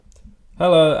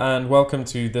Hello and welcome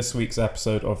to this week's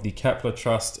episode of the Kepler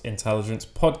Trust Intelligence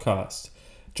Podcast.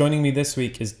 Joining me this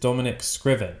week is Dominic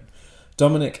Scriven.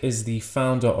 Dominic is the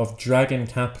founder of Dragon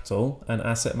Capital, an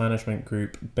asset management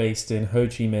group based in Ho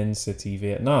Chi Minh City,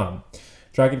 Vietnam.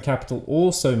 Dragon Capital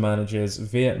also manages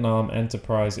Vietnam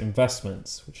Enterprise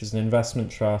Investments, which is an investment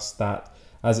trust that,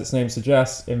 as its name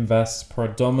suggests, invests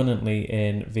predominantly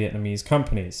in Vietnamese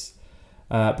companies.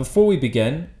 Before we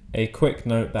begin, a quick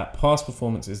note that past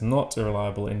performance is not a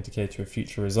reliable indicator of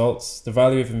future results. The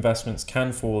value of investments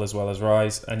can fall as well as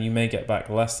rise, and you may get back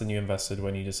less than you invested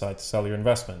when you decide to sell your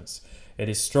investments. It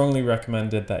is strongly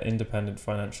recommended that independent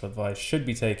financial advice should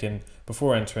be taken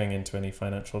before entering into any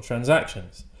financial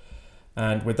transactions.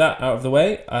 And with that out of the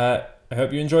way, I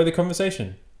hope you enjoy the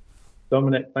conversation.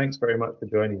 Dominic, thanks very much for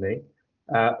joining me.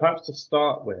 Perhaps to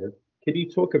start with, could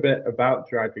you talk a bit about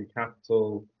Dragon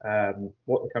Capital,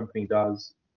 what the company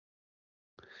does?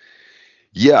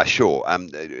 Yeah, sure.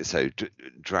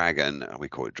 Dragon, we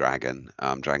call it Dragon.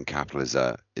 Dragon Capital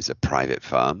is a private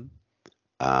firm.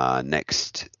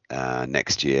 Next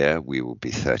year we will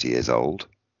be 30 years old.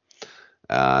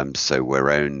 So we're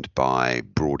owned by,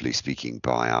 broadly speaking,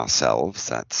 by ourselves.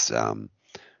 That's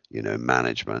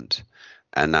management,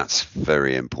 and that's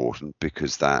very important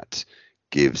because that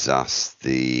gives us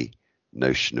the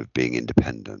notion of being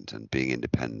independent, and being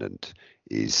independent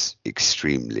is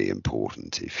extremely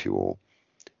important if you're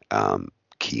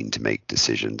keen to make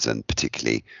decisions, and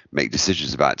particularly make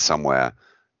decisions about somewhere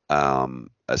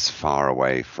as far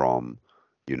away from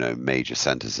major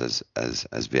centers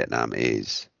as Vietnam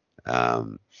is.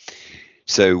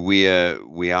 So we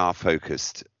are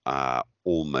focused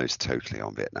almost totally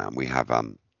on Vietnam. We have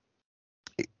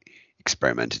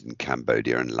experimented in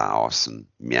Cambodia and Laos and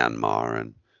Myanmar,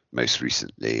 and most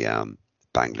recently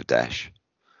Bangladesh.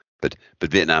 But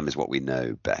Vietnam is what we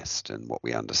know best and what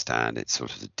we understand. It's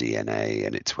sort of the DNA,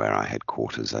 and it's where our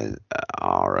headquarters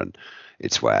are, and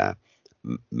it's where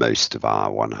most of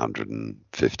our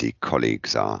 150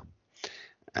 colleagues are.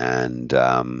 And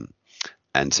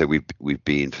so we've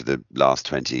been, for the last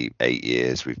 28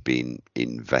 years, we've been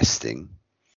investing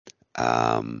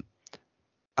other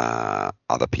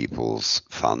people's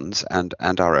funds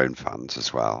and our own funds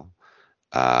as well,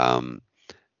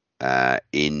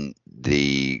 in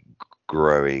the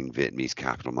growing Vietnamese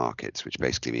capital markets, which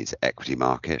basically means equity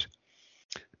market,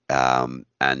 and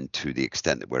to the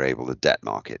extent that we're able, the debt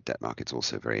market's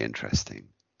also very interesting,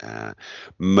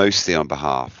 mostly on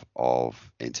behalf of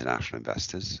international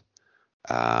investors.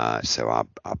 So our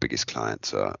biggest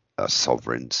clients are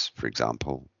sovereigns, for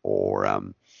example, or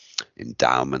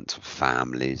endowments or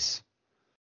families.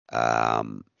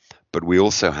 But we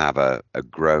also have a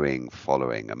growing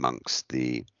following amongst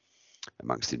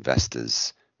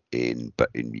investors in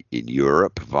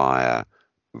Europe via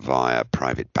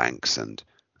private banks and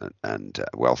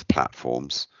wealth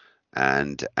platforms,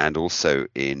 and also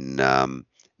in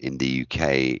the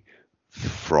UK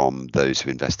from those who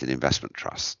invest in investment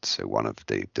trusts. So one of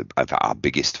our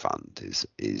biggest fund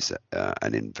is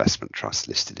an investment trust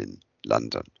listed in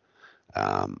London,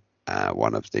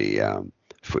 one of the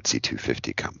FTSE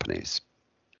 250 companies.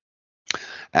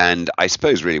 And I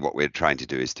suppose really what we're trying to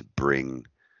do is to bring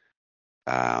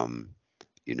the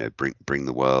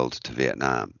world to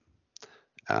Vietnam,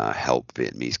 help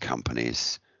Vietnamese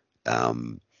companies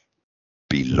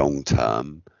be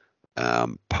long-term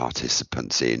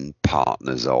participants in,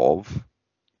 partners of,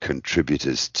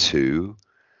 contributors to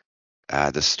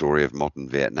the story of modern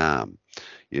Vietnam,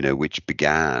 which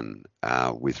began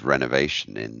with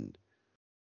renovation in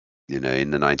the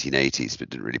 1980s, but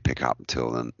didn't really pick up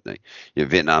until then.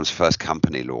 Vietnam's first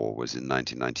company law was in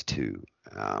 1992,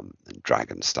 and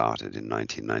Dragon started in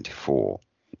 1994.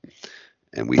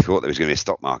 And we thought there was going to be a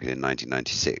stock market in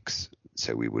 1996,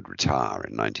 so we would retire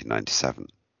in 1997.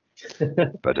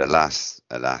 But alas,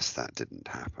 that didn't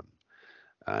happen.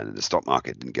 And the stock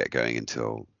market didn't get going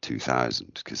until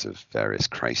 2000 because of various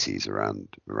crises around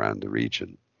the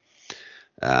region.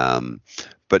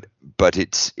 But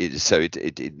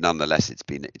nonetheless, it's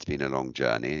been a long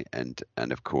journey, and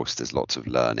of course there's lots of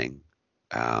learning.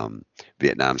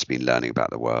 Vietnam's been learning about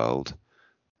the world,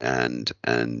 and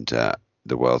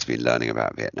the world's been learning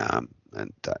about Vietnam,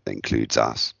 and that includes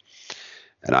us.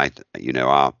 And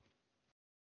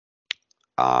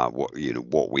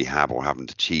what we have or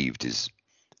haven't achieved is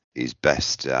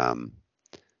best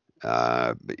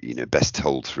best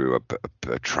told through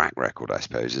a track record, I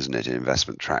suppose, isn't it? An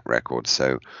investment track record.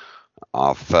 So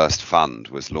our first fund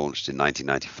was launched in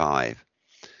 1995,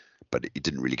 but it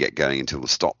didn't really get going until the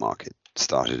stock market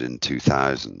started in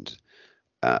 2000.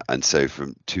 And so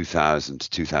from 2000 to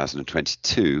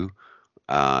 2022,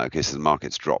 Okay, so the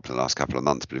market's dropped in the last couple of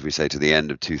months, but if we say to the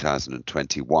end of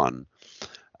 2021,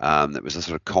 that was a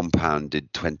sort of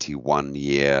compounded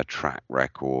 21-year track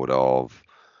record of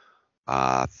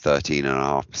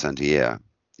 13.5% a year,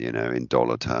 in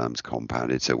dollar terms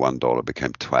compounded. So $1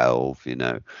 became 12,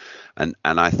 and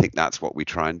I think that's what we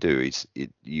try and do.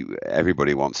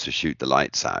 Everybody wants to shoot the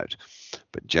lights out,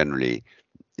 but generally,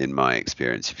 in my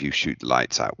experience, if you shoot the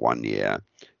lights out one year,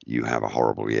 you have a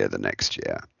horrible year the next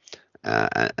year.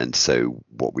 And so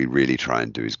what we really try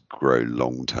and do is grow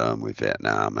long term with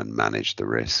Vietnam and manage the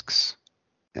risks.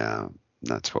 Yeah,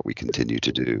 that's what we continue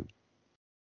to do.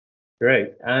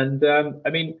 Great. And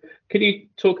can you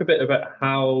talk a bit about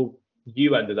how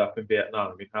you ended up in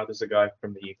Vietnam? I mean, how does a guy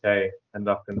from the UK end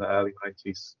up in the early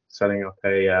 90s setting up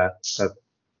a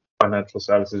financial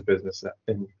services business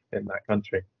in that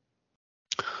country?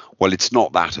 Well, it's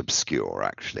not that obscure,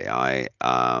 actually.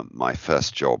 My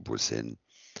first job was in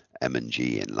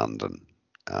M&G in London.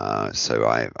 So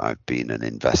I've been an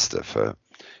investor for,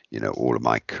 all of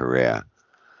my career.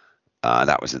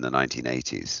 That was in the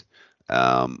 1980s.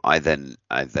 I then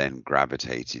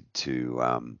gravitated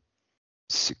to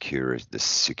the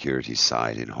security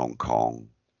side in Hong Kong,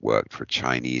 worked for a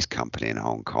Chinese company in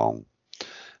Hong Kong,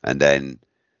 and then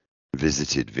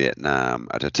visited Vietnam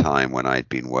at a time when I'd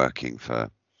been working for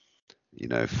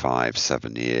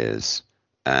 5-7 years,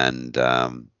 and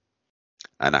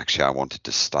actually I wanted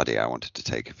to study. I wanted to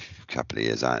take a couple of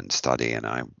years out and study, and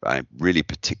I really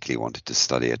particularly wanted to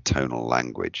study a tonal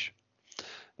language.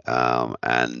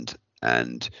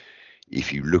 And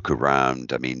if you look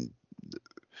around, I mean,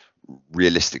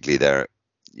 realistically,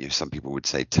 some people would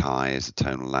say Thai is a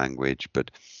tonal language,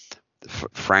 but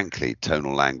frankly,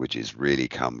 tonal languages really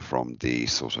come from the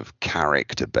sort of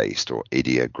character-based or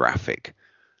ideographic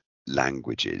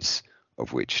languages,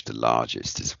 of which the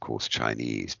largest is, of course,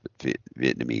 Chinese, but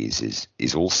Vietnamese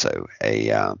is also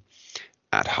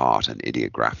at heart an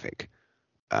ideographic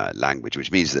language,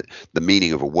 which means that the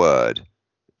meaning of a word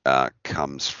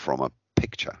comes from a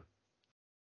picture,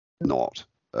 not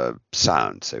a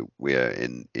sound. So we're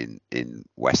in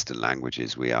Western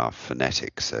languages, we are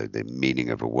phonetic. So the meaning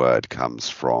of a word comes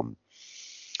from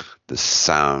the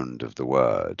sound of the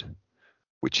word,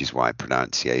 which is why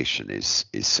pronunciation is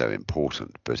so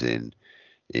important. But in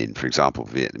for example,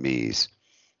 Vietnamese,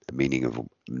 the meaning of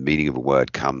a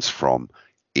word comes from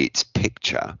its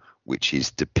picture, which is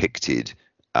depicted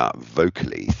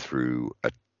vocally through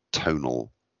a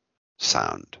tonal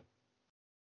sound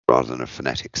rather than a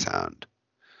phonetic sound,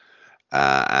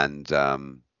 and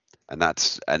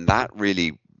that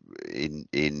really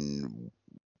in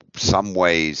some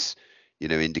ways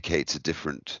indicates a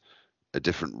different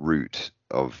route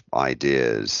of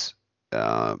ideas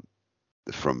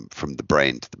from the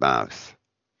brain to the mouth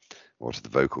or to the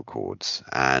vocal cords,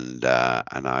 and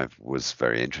I was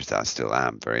very interested. I still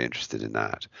am very interested in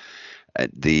that.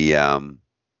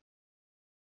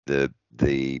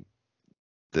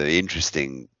 The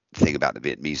interesting thing about the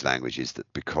Vietnamese language is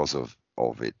that because of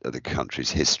the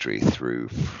country's history through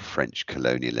French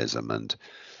colonialism and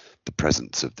the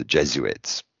presence of the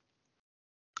Jesuits,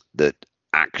 that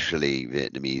actually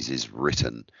Vietnamese is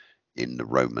written in the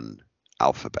Roman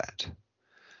alphabet.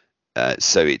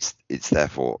 So it's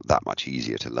therefore that much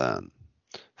easier to learn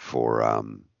for a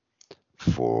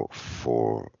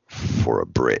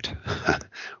Brit,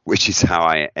 which is how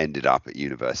I ended up at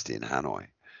university in Hanoi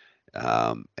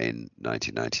in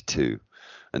 1992,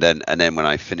 and then when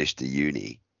I finished the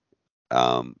uni,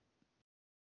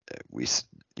 we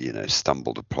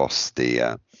stumbled across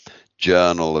the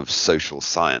Journal of Social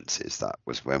Sciences. That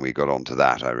was when we got onto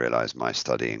that. I realized my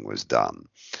studying was done,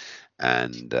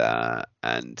 and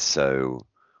so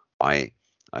I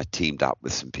teamed up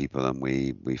with some people and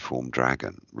we formed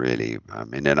Dragon. Really, I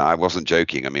mean, and I wasn't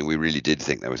joking. I mean, we really did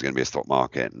think there was going to be a stock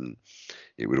market and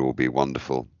it would all be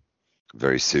wonderful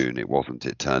very soon. It wasn't.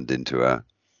 It turned into a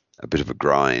bit of a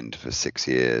grind for 6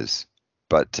 years,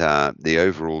 but the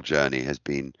overall journey has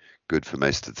been good for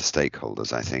most of the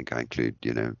stakeholders. I think I include,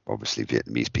 obviously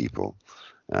Vietnamese people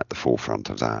at the forefront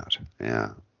of that.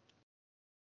 Yeah.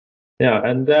 Yeah,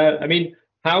 and I mean,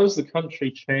 how has the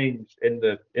country changed in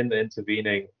the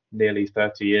intervening nearly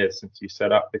 30 years since you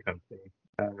set up the company?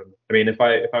 I mean, if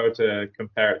I were to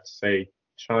compare it to, say,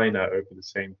 China over the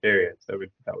same period,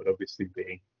 that would obviously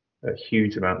be a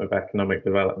huge amount of economic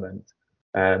development.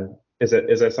 Was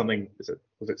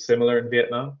it similar in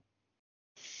Vietnam?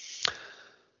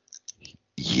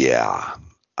 Yeah.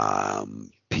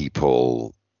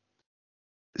 People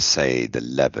say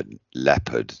the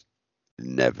leopard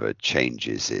never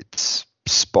changes its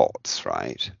spots,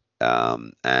 right?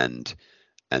 And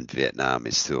and Vietnam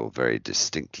is still very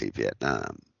distinctly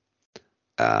Vietnam.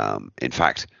 In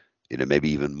fact,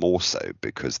 maybe even more so,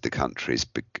 because the country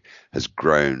has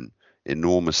grown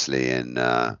enormously in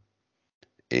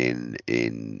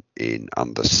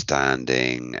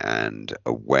understanding and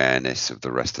awareness of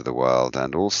the rest of the world,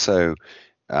 and also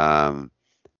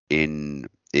in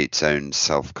its own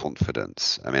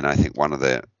self-confidence. I mean, I think one of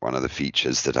the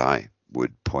features that I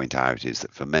would point out is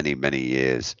that for many, many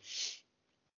years,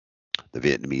 the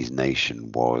Vietnamese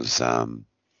nation was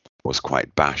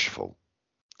quite bashful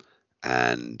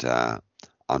and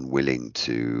unwilling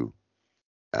to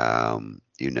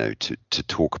to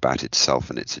talk about itself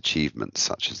and its achievements,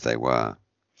 such as they were.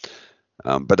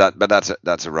 But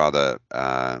that's a rather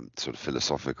sort of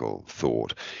philosophical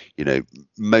thought.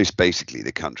 Most basically,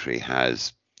 the country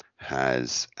has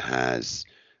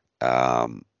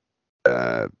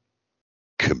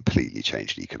completely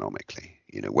changed economically.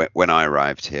 When I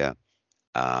arrived here,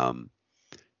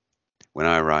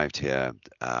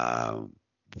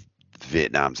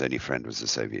 Vietnam's only friend was the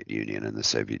Soviet Union, and the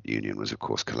Soviet Union was, of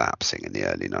course, collapsing in the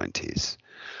early 90s.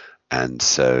 And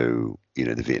so, the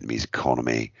Vietnamese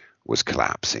economy was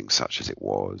collapsing, such as it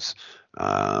was.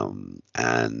 That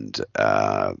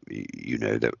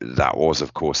was,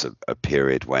 of course, a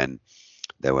period when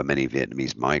there were many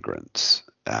Vietnamese migrants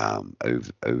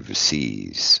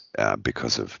overseas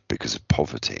because of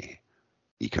poverty,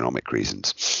 economic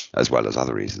reasons, as well as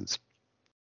other reasons.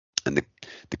 And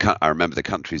I remember the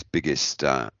country's biggest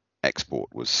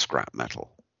export was scrap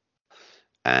metal.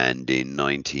 And in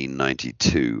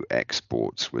 1992,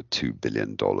 exports were $2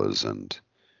 billion and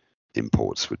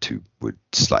imports were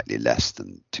slightly less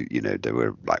than two. They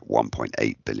were like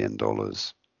 $1.8 billion.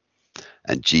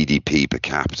 And GDP per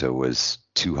capita was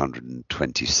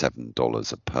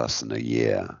 $227 a person a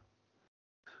year,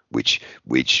 which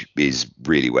is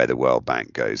really where the World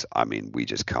Bank goes, I mean, we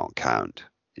just can't count.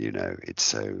 It's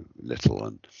so little.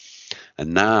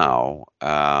 And now,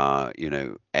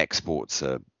 exports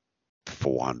are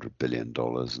 $400 billion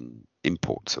and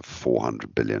imports are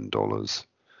 $400 billion,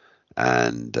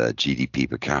 and GDP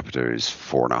per capita is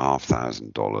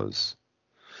 $4,500.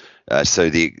 So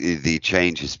the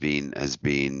change has been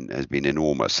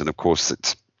enormous, and of course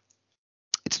it's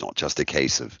not just a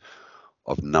case of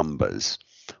numbers.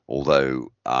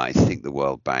 Although I think the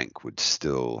World Bank would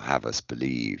still have us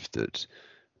believe that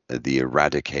the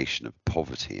eradication of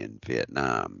poverty in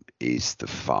Vietnam is the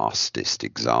fastest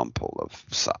example of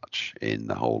such in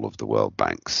the whole of the World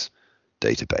Bank's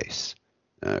database.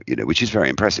 Which is very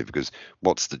impressive, because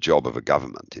what's the job of a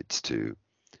government? It's to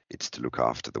look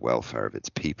after the welfare of its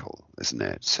people, isn't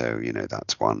it? So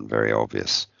that's one very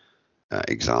obvious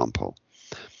example.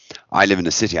 I live in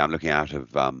a city. I'm looking out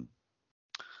of a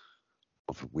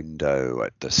window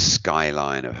at the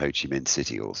skyline of Ho Chi Minh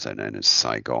City, also known as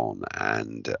Saigon,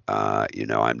 and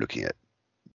I'm looking at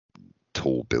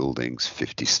tall buildings,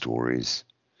 50 stories.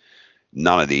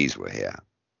 None of these were here.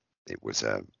 It was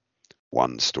a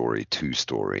 1-story,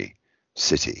 2-story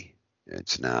city.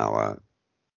 It's now a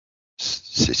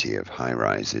city of high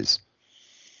rises.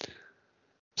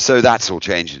 So that's all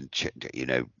changed.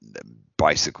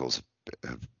 Bicycles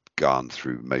have gone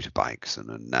through motorbikes and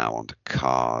are now onto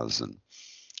cars, and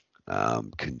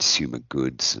consumer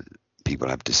goods. People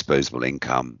have disposable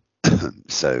income.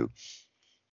 So,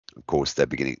 of course, they're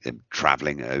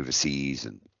traveling overseas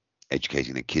and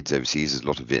educating their kids overseas. There's a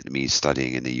lot of Vietnamese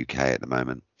studying in the UK at the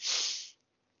moment,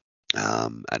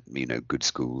 at good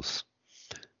schools,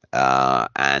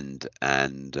 and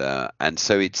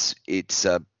so it's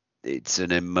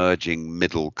an emerging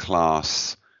middle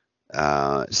class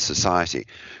society.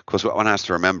 Of course, what one has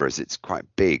to remember is it's quite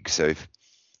big. So if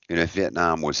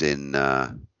Vietnam was in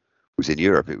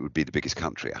Europe, it would be the biggest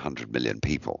country, 100 million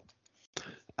people.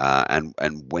 And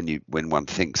when one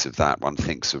thinks of that, one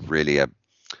thinks of really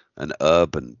an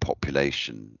urban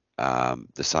population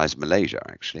the size of Malaysia,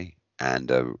 actually, and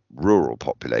a rural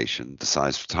population the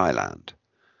size of Thailand.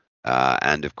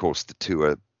 And of course, the two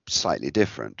are slightly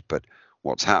different. But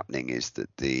what's happening is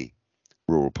that the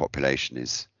rural population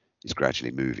is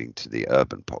gradually moving to the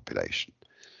urban population.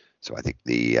 So I think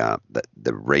the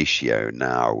ratio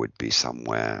now would be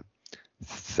somewhere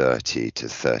 30 to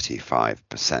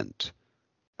 35%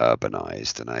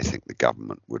 urbanized, and I think the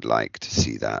government would like to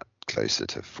see that closer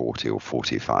to 40 or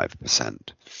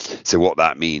 45%. So what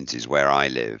that means is where I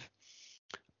live,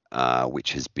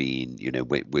 which has been,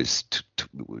 it was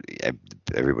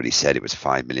everybody said it was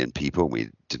 5 million people. We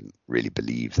didn't really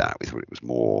believe that. We thought it was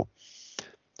more,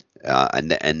 and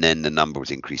then the number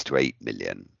was increased to 8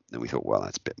 million. And we thought, well,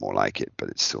 that's a bit more like it, but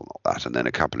it's still not that. And then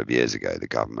a couple of years ago, the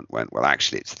government went, well,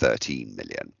 actually, it's 13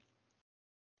 million.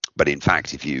 But in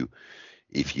fact, if you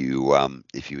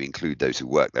include those who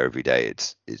work there every day,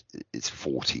 it's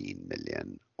 14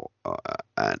 million,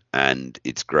 and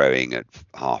it's growing at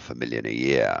 500,000 a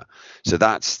year. So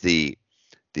that's the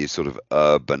sort of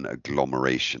urban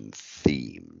agglomeration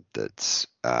theme that's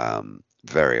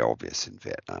very obvious in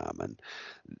Vietnam. And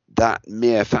that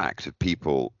mere fact of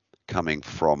people coming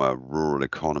from a rural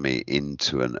economy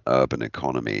into an urban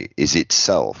economy is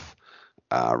itself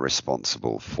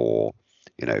responsible for,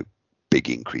 big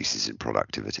increases in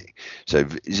productivity. So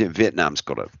Vietnam's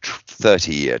got a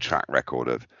 30-year track record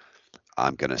of,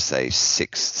 I'm going to say,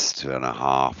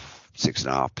 6.5%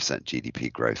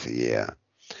 GDP growth a year,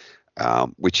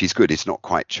 which is good. It's not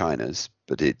quite China's,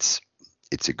 but it's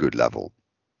a good level.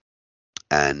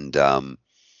 And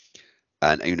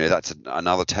that's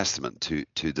another testament to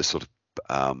the sort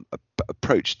of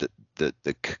approach that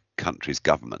the country's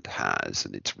government has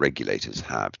and its regulators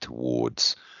have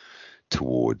towards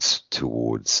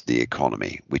the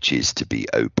economy, which is to be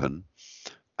open,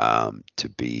 to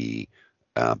be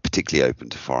particularly open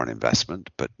to foreign investment,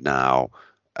 but now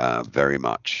very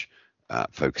much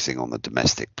focusing on the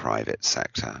domestic private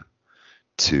sector,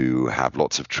 to have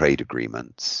lots of trade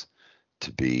agreements,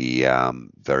 to be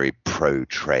very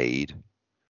pro-trade.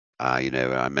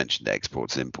 I mentioned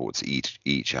exports, imports, each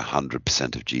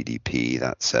 100% of GDP.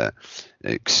 That's an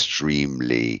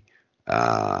extremely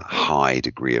high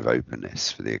degree of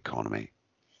openness for the economy.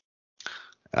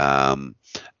 And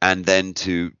then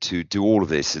to do all of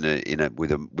this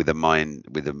with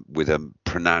a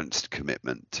pronounced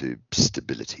commitment to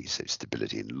stability. So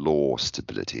stability in law,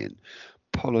 stability in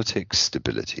politics,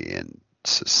 stability in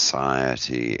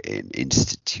society, in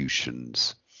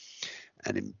institutions,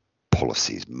 and in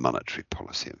policies, monetary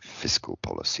policy and fiscal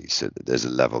policy, so that there's a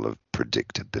level of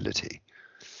predictability.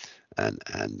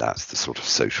 And that's the sort of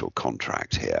social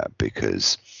contract here,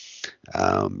 because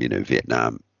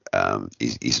Vietnam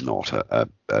is not a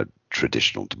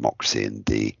traditional democracy in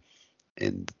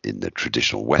the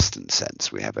traditional Western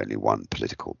sense. We have only one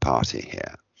political party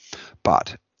here,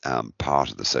 but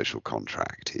part of the social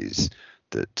contract is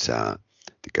that the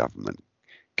government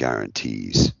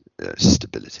guarantees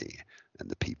stability, and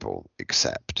the people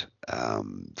accept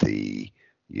the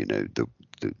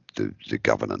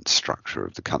governance structure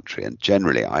of the country. And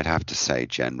generally, I'd have to say,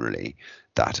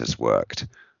 that has worked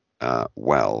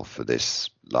well for this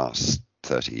last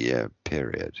 30-year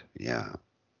period. Yeah.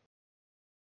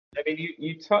 I mean,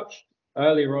 you touched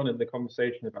earlier on in the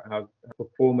conversation about how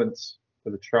performance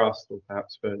for the trust, or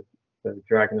perhaps for the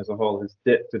Dragon as a whole, has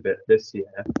dipped a bit this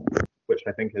year, which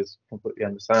I think is completely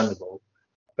understandable.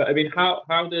 But I mean,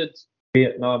 how did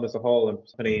Vietnam as a whole and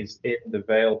companies in the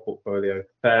Vail portfolio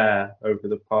fare over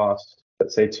the past,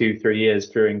 let's say, 2-3 years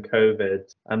during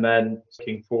COVID? And then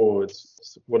looking forward,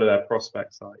 what are their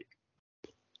prospects like?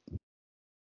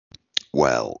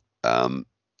 Well,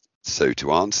 so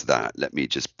to answer that, let me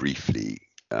just briefly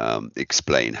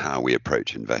explain how we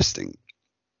approach investing.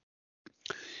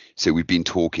 So we've been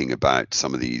talking about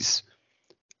some of these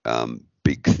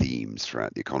big themes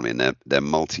throughout the economy, and they're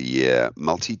multi-year,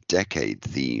 multi-decade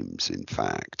themes, in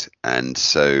fact. And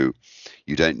so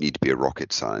you don't need to be a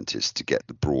rocket scientist to get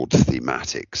the broad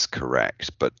thematics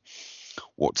correct. But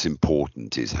what's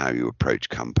important is how you approach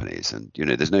companies. And,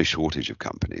 there's no shortage of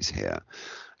companies here.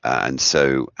 And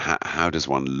so how does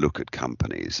one look at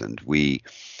companies? And we've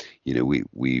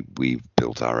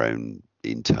built our own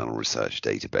internal research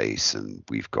database, and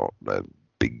we've got a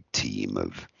big team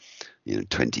of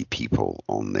 20 people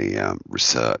on the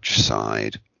research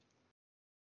side,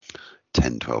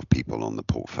 10, 12 people on the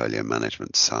portfolio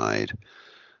management side.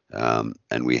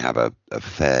 And we have a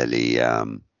fairly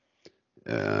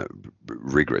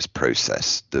rigorous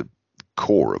process, the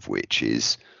core of which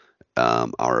is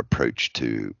our approach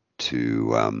to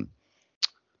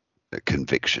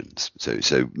convictions.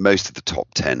 So most of the top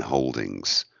 10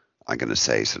 holdings, I'm going to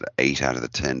say sort of 8 out of the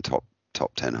 10 top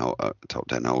 10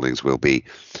 holdings will be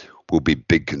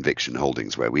big conviction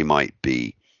holdings, where we might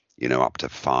be up to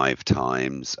 5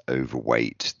 times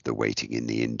overweight the weighting in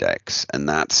the index, and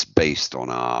that's based on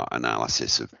our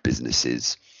analysis of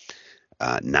businesses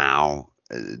now,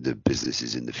 the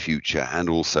businesses in the future, and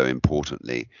also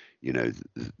importantly,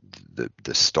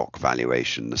 the stock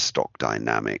valuation, the stock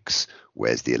dynamics,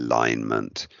 where's the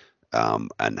alignment,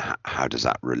 and how does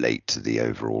that relate to the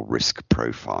overall risk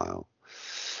profile.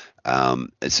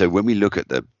 So when we look at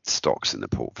the stocks in the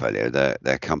portfolio,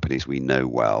 they're companies we know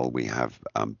well. We have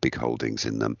big holdings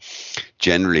in them.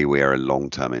 Generally, we are a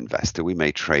long-term investor. We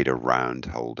may trade around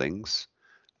holdings,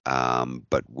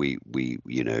 But we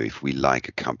if we like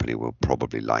a company, we'll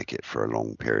probably like it for a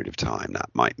long period of time. That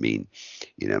might mean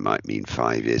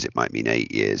 5 years, it might mean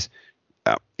 8 years.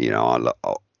 Our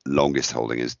longest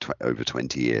holding is over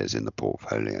 20 years in the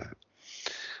portfolio.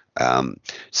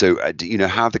 So how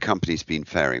have the companies been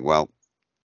faring? Well,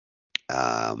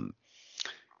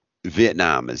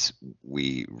 Vietnam, as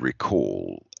we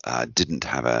recall, didn't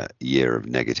have a year of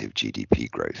negative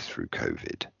GDP growth through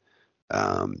COVID.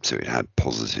 So it had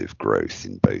positive growth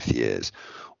in both years.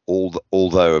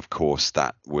 Although, of course,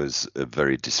 that was a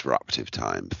very disruptive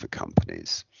time for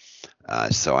companies.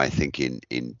 So I think in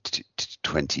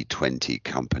 2020,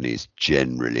 companies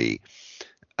generally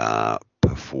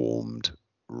performed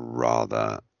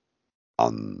rather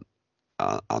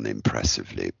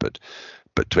unimpressively. But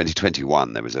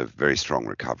 2021, there was a very strong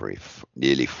recovery,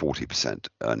 nearly 40%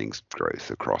 earnings growth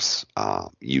across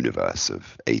our universe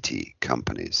of 80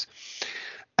 companies.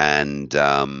 And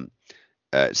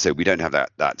so we don't have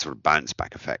that sort of bounce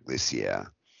back effect this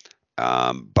year.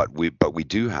 But we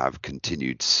do have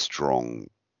continued strong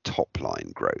top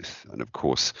line growth. And of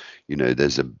course,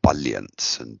 there's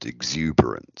ebullience and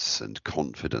exuberance and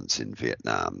confidence in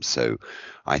Vietnam. So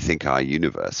I think our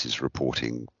universe is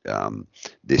reporting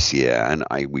this year, and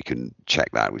we can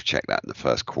check that. We've checked that in the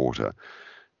first quarter,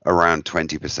 around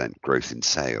 20% growth in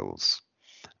sales.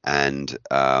 And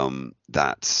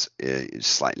that's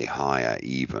slightly higher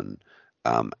even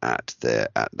at their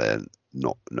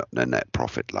not net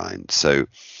profit line. So,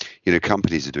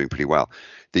 companies are doing pretty well.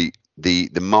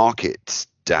 The market's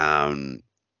down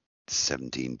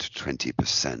 17 to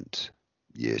 20%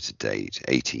 year to date,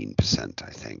 18%, I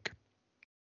think.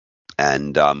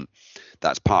 And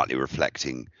that's partly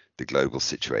reflecting the global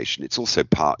situation. It's also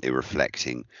partly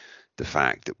reflecting the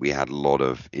fact that we had a lot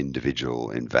of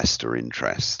individual investor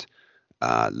interest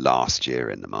last year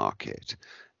in the market.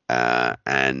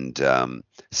 And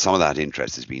some of that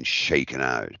interest has been shaken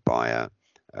out by a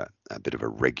bit of a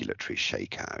regulatory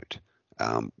shakeout,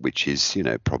 which is,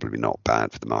 probably not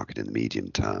bad for the market in the medium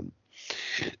term.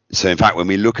 So, in fact, when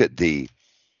we look at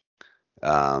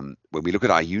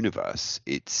our universe,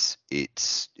 it's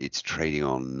trading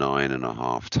on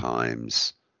 9.5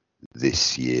 times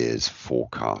this year's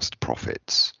forecast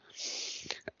profits.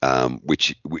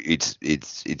 Which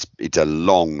it's a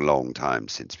long time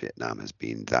since Vietnam has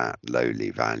been that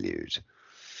lowly valued.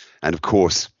 And of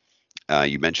course,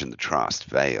 you mentioned the trust,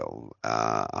 Vail,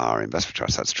 our investment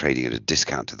trust, that's trading at a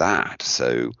discount to that.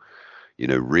 So,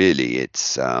 really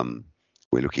it's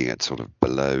we're looking at sort of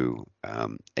below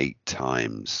 8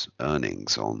 times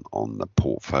earnings on the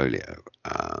portfolio.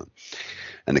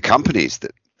 And the companies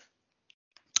that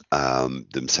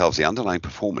themselves, the underlying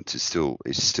performance is still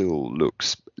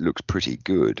looks pretty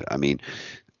good. I mean,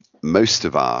 most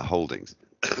of our holdings,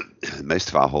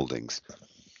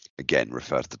 again,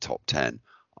 refer to the top 10,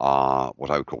 are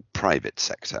what I would call private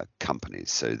sector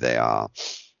companies. So they are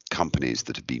companies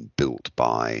that have been built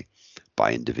by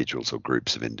individuals or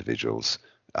groups of individuals.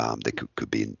 They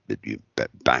could be in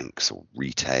banks or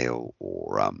retail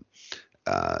or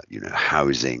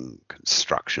housing,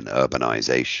 construction,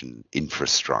 urbanization,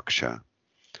 infrastructure,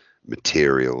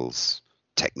 materials,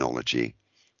 technology.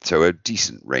 So a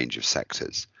decent range of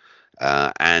sectors.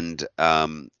 And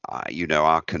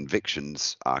our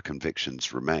convictions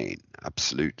remain,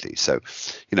 absolutely. So,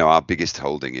 our biggest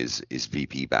holding is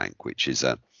VP Bank, which is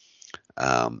a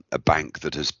bank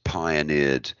that has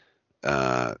pioneered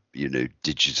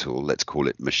digital, let's call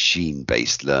it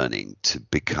machine-based learning, to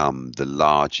become the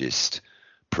largest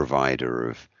provider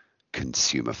of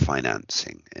consumer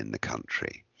financing in the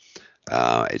country.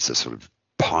 It's a sort of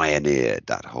pioneered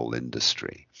that whole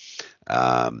industry.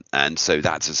 And so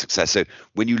that's a success. So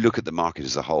when you look at the market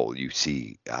as a whole, you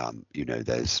see,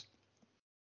 there's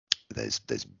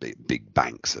big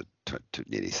banks at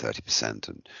nearly 30%,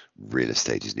 and real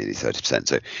estate is nearly 30%.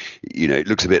 So, it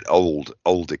looks a bit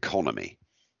old economy.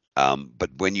 But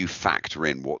when you factor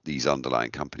in what these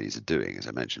underlying companies are doing, as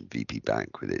I mentioned, VP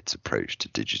Bank with its approach to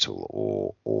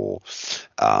digital, or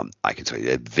I can tell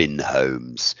you Vin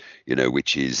Homes,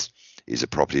 which is a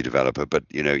property developer, but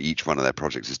each one of their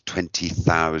projects is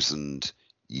 20,000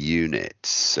 units.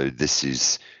 So this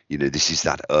is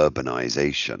that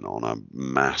urbanization on a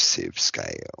massive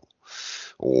scale.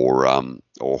 Or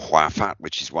Hoa Phat,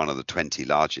 which is one of the 20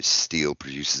 largest steel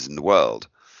producers in the world.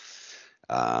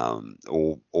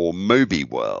 Or Moby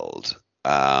World,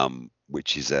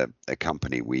 which is a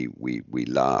company we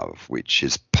love, which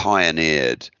has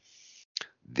pioneered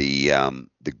the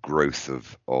growth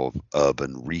of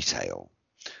urban retail.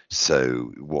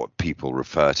 So what people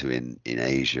refer to in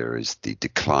Asia as the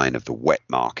decline of the wet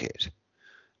market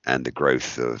and the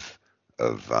growth of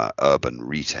urban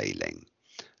retailing,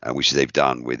 which they've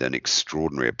done with an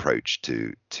extraordinary approach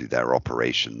to their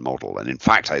operation model. And in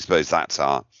fact, I suppose that's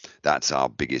our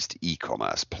biggest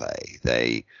e-commerce play.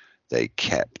 They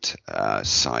kept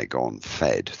Saigon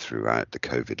fed throughout the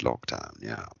COVID lockdown.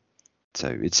 Yeah,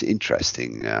 so it's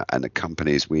interesting. And the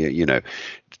companies we're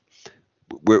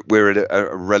at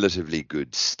a relatively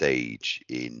good stage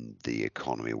in the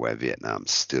economy where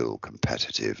Vietnam's still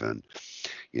competitive, and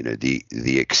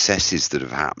the excesses that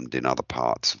have happened in other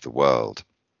parts of the world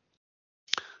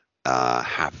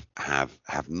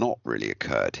have not really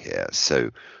occurred here.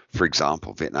 So, for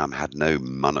example, Vietnam had no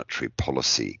monetary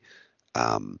policy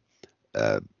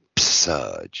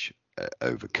surge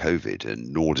over COVID,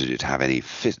 and nor did it have any.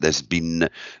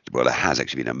 There has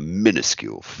actually been a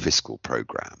minuscule fiscal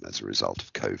program as a result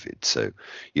of COVID. So,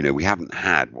 we haven't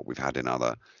had what we've had in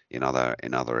other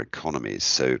economies.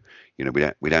 So,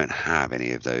 we don't have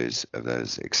any of those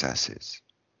excesses.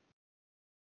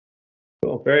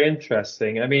 Well, very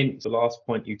interesting. I mean, the last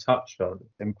point you touched on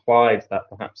implied that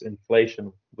perhaps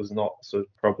inflation was not the sort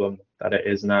of problem that it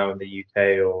is now in the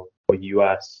UK or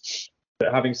US.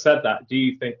 But having said that, do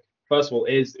you think, first of all,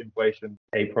 is inflation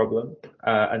a problem?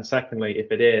 And secondly,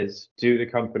 if it is, do the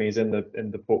companies in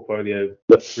the portfolio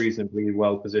look reasonably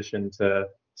well positioned to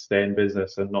stay in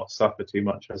business and not suffer too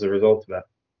much as a result of that?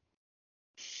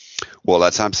 Well,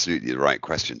 that's absolutely the right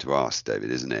question to ask,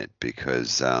 David, isn't it?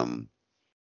 Because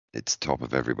it's top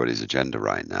of everybody's agenda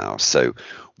right now. So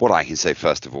what I can say,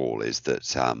 first of all, is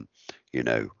that,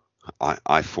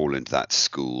 I fall into that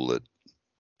school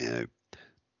that,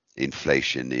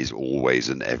 inflation is always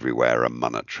and everywhere a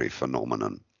monetary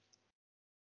phenomenon,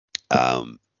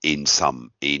 in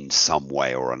some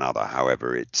way or another,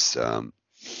 however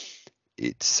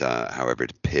however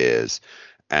it appears.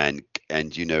 And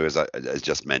as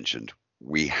just mentioned,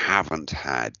 we haven't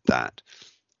had that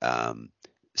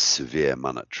severe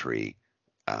monetary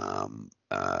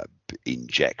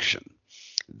injection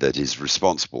that is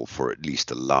responsible for at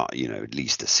least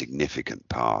a significant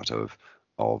part of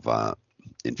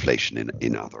inflation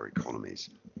in other economies.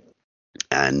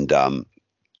 And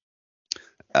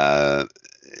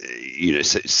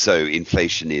so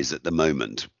inflation is at the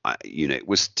moment, it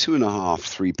was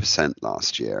 2.5-3%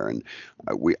 last year, and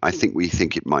I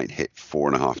think it might hit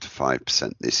 4.5 to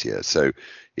 5% this year. So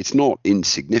it's not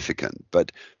insignificant.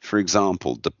 But for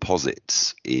example,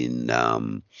 deposits in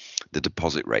the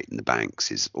deposit rate in the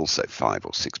banks is also 5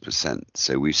 or 6%.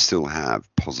 So we still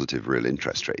have positive real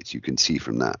interest rates. You can see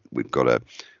from that we've got a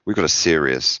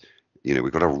serious,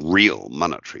 we've got a real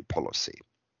monetary policy.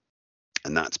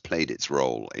 And that's played its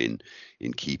role in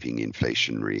keeping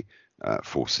inflationary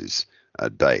forces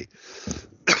at bay.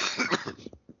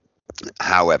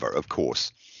 However, of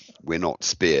course, we're not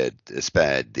spared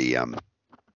the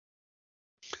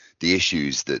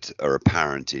issues that are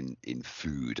apparent in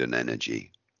food and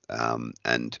energy,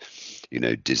 and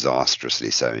disastrously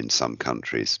so in some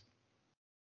countries.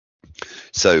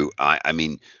 So I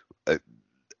mean.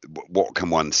 What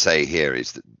can one say here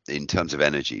is that in terms of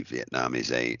energy, Vietnam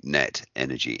is a net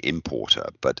energy importer,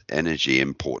 but energy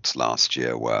imports last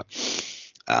year were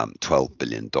 $12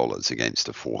 billion against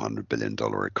a $400 billion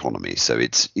economy. So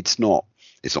it's not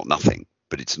nothing,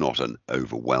 but it's not an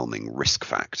overwhelming risk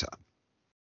factor.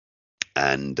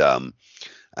 And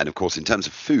of course, in terms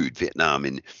of food,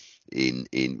 Vietnam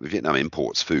Vietnam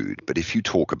imports food, but if you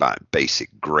talk about basic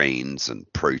grains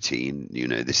and protein,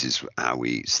 this is how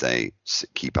we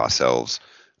keep ourselves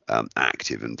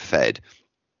active and fed.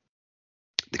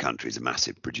 The country is a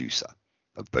massive producer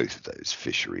of both of those,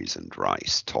 fisheries and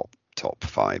rice, top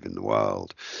 5 in the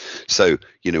world. So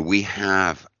we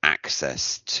have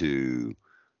access to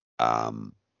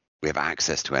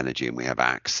energy, and we have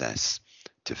access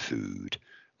to food.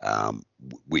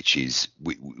 Which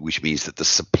means that the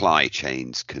supply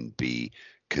chains can be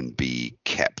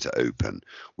kept open.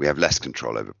 We have less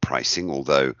control over pricing,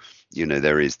 although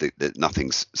there is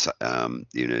nothing's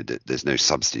there's no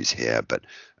subsidies here, but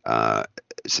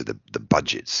so the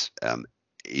budgets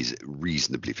is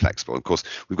reasonably flexible. Of course,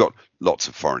 we've got lots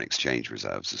of foreign exchange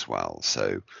reserves as well,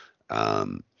 so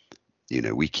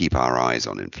we keep our eyes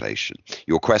on inflation.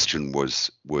 Your question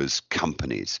was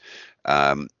companies.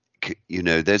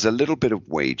 There's a little bit of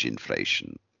wage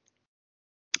inflation.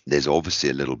 There's obviously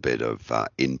a little bit of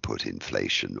input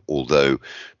inflation, although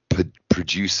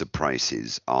producer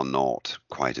prices are not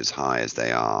quite as high as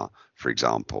they are, for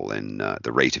example, in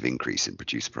the rate of increase in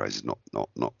producer prices,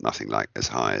 nothing like as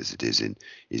high as it is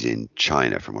in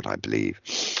China, from what I believe.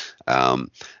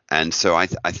 And so I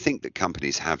think that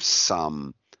companies have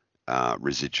some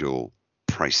residual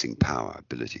pricing power,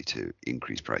 ability to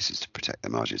increase prices to protect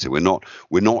their margins. So we're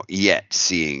not yet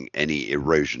seeing any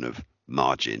erosion of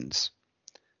margins,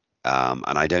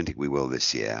 and I don't think we will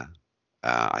this year.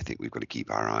 I think we've got to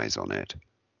keep our eyes on it,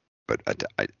 but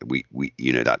we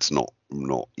that's not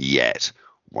yet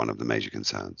one of the major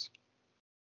concerns.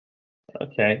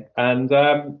 Okay, and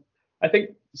I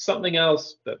think something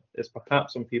else that is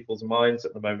perhaps on people's minds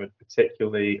at the moment,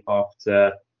 particularly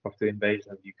after the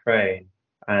invasion of Ukraine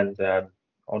and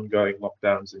ongoing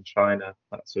lockdowns in China,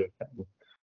 that sort of thing,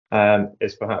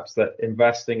 is perhaps that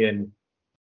investing in,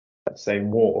 let's say,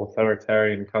 more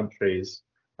authoritarian countries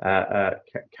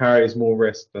carries more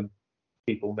risk than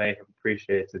people may have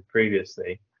appreciated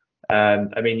previously.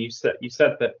 I mean, you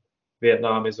said that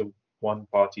Vietnam is a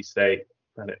one-party state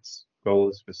and its goal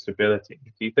is for stability.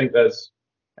 Do you think there's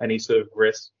any sort of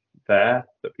risk there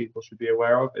that people should be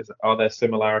aware of? Are there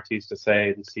similarities to,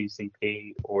 say, the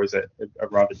CCP, or is it a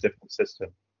rather different system?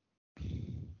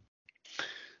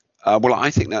 Well, I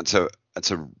think that's a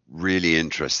really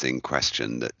interesting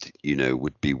question that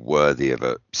would be worthy of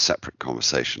a separate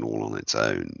conversation all on its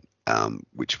own,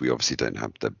 which we obviously don't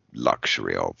have the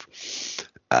luxury of.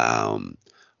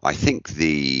 I think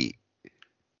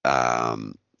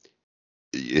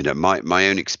my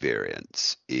own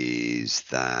experience is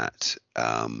that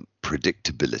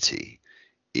predictability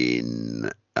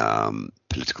in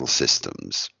political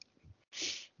systems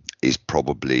is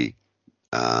probably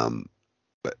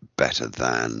better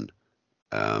than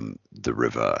the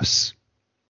reverse.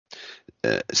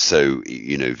 So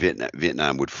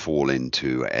Vietnam would fall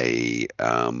into a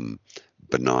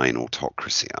benign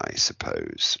autocracy, I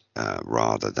suppose,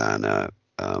 rather than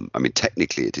I mean,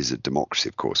 technically it is a democracy,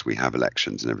 of course. We have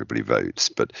elections and everybody votes,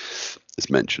 but as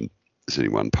mentioned, there's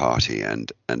only one party,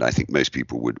 and I think most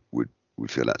people would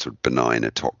feel that sort of benign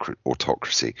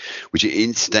autocracy, which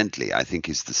incidentally I think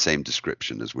is the same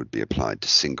description as would be applied to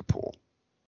Singapore.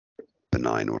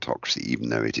 Benign autocracy, even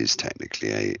though it is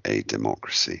technically a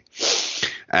democracy.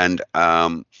 And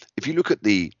if you look at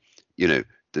the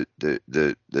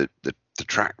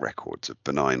track records of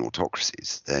benign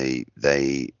autocracies, they're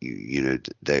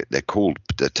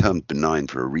termed benign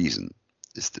for a reason.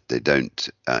 Is that they don't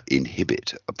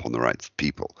inhibit upon the rights of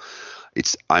people.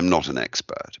 I'm not an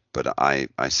expert, but I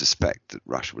suspect that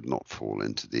Russia would not fall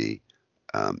into the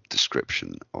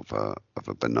description of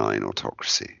a benign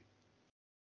autocracy.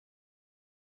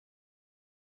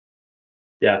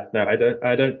 Yeah, no,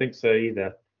 I don't think so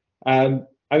either. I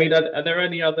mean, are there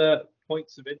any other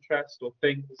points of interest or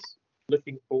things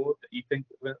looking forward that you think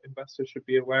that investors should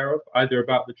be aware of, either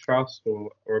about the trust or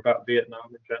about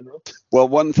Vietnam in general? Well,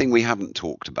 one thing we haven't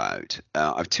talked about,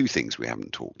 I have two things we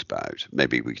haven't talked about.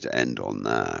 Maybe we could end on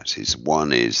that.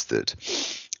 One is that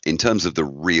in terms of the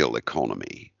real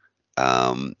economy,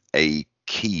 a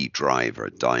key driver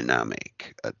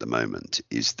dynamic at the moment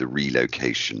is the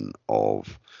relocation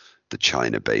of the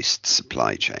China-based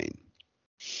supply chain,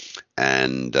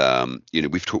 and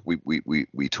we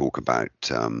talk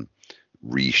about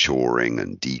reshoring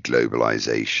and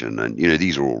deglobalization, and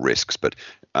these are all risks. But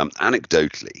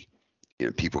anecdotally,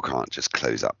 people can't just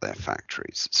close up their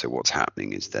factories. So what's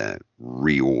happening is they're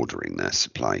reordering their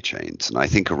supply chains, and I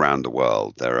think around the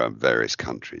world there are various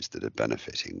countries that are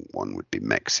benefiting. One would be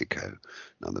Mexico,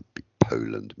 another would be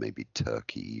Poland, maybe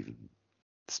Turkey even.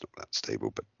 It's not that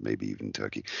stable, but maybe even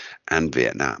Turkey, and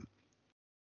Vietnam.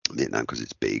 Vietnam because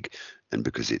it's big and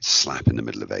because it's slap in the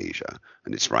middle of Asia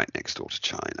and it's right next door to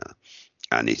China,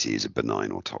 and it is a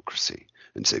benign autocracy,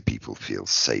 and so people feel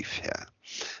safe here.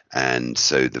 And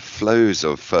so the flows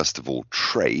of, first of all,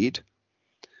 trade,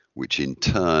 which in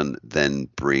turn then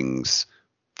brings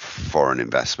foreign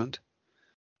investment,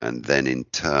 and then in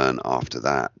turn after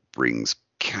that brings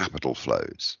capital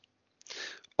flows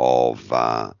of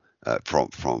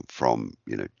from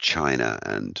China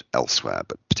and elsewhere,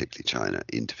 but particularly China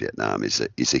into Vietnam is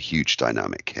a huge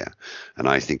dynamic here, and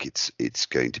I think it's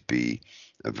going to be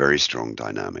a very strong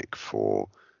dynamic for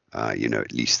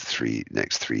at least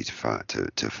next 3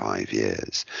 to 5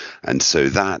 years, and so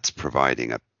that's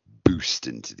providing a boost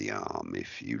into the arm,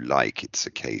 if you like. It's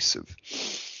a case of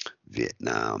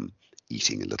Vietnam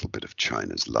eating a little bit of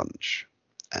China's lunch,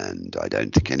 and I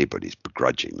don't think anybody's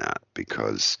begrudging that,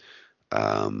 because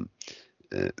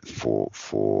for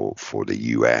the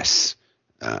US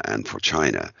and for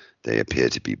China, they appear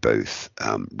to be both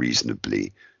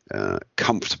reasonably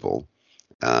comfortable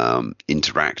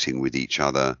interacting with each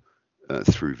other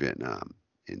through Vietnam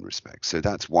in respect. So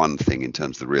that's one thing in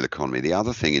terms of the real economy. The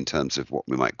other thing in terms of what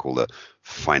we might call the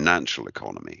financial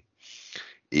economy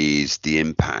is the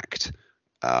impact,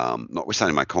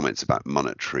 notwithstanding my comments about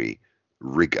monetary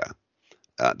rigor,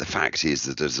 the fact is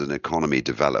that as an economy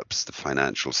develops, the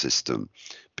financial system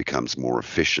becomes more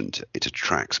efficient. It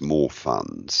attracts more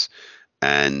funds.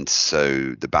 And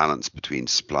so the balance between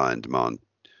supply and demand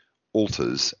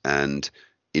alters, and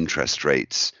interest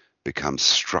rates become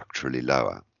structurally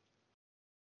lower.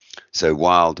 So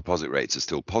while deposit rates are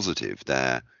still positive,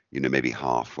 they're maybe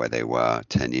half where they were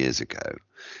 10 years ago.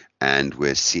 And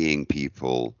we're seeing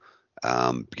people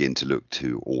begin to look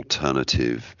to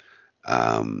alternative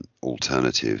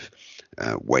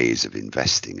ways of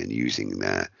investing and using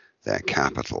their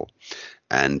capital.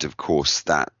 And of course,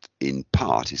 that in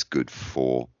part is good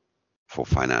for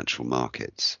financial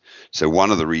markets. So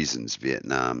one of the reasons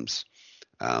Vietnam's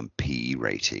PE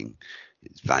rating,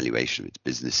 its valuation of its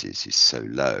businesses, is so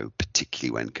low,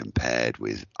 particularly when compared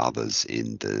with others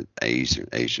in the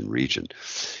Asian region,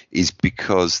 is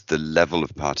because the level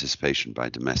of participation by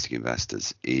domestic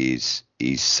investors is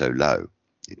so low.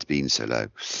 It's been so low,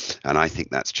 and I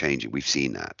think that's changing. We've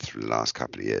seen that through the last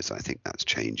couple of years. I think that's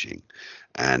changing,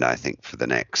 and I think for the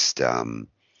next 10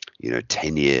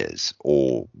 years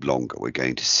or longer, we're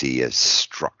going to see a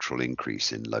structural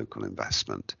increase in local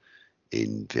investment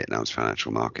in Vietnam's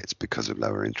financial markets because of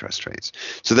lower interest rates.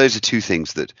 So those are two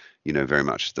things that, very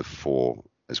much the fore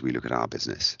as we look at our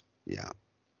business. Yeah.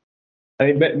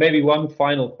 I mean, maybe one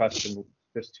final question,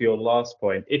 just to your last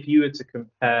point. If you were to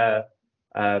compare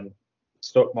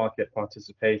stock market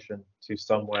participation to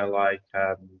somewhere like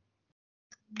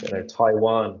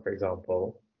Taiwan, for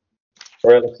example,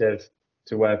 relative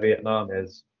to where Vietnam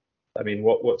is, I mean,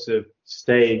 what sort of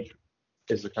stage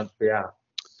is the country at?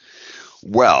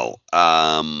 Well,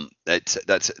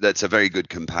 that's a very good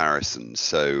comparison.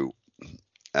 So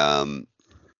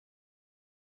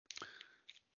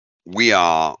we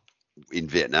are in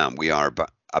Vietnam. We are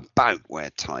about where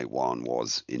Taiwan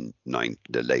was in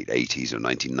the late 80s or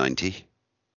 1990.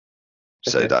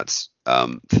 So Okay. that's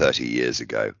 30 years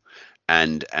ago.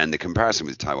 And the comparison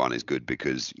with Taiwan is good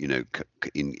because, in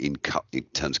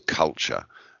terms of culture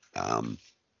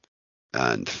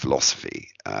and philosophy,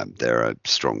 there are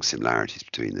strong similarities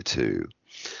between the two.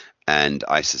 And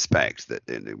I suspect that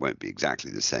it won't be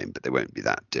exactly the same, but they won't be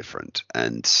that different.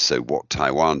 And so what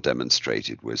Taiwan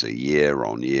demonstrated was a year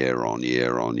on year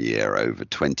over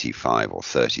 25 or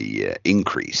 30 year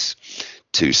increase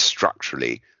to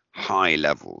structurally high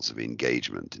levels of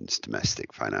engagement in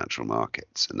domestic financial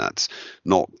markets. And that's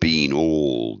not been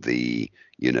all the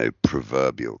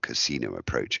proverbial casino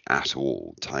approach at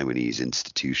all. Taiwanese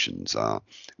institutions are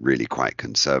really quite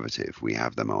conservative. We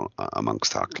have them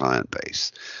amongst our client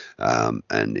base.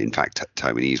 And in fact,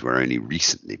 Taiwanese were only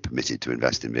recently permitted to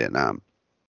invest in Vietnam.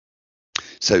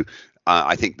 So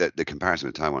I think that the comparison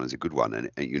with Taiwan is a good one.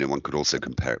 And one could also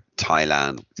compare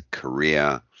Thailand,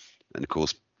 Korea, and of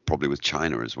course, probably with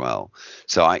China as well.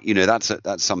 So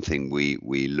that's something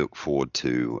we look forward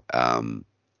to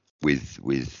with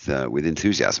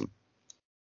enthusiasm.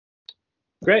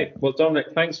 Great. Well, Dominic,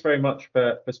 thanks very much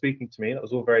for speaking to me. That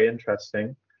was all very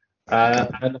interesting.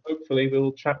 And hopefully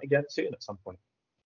we'll chat again soon at some point.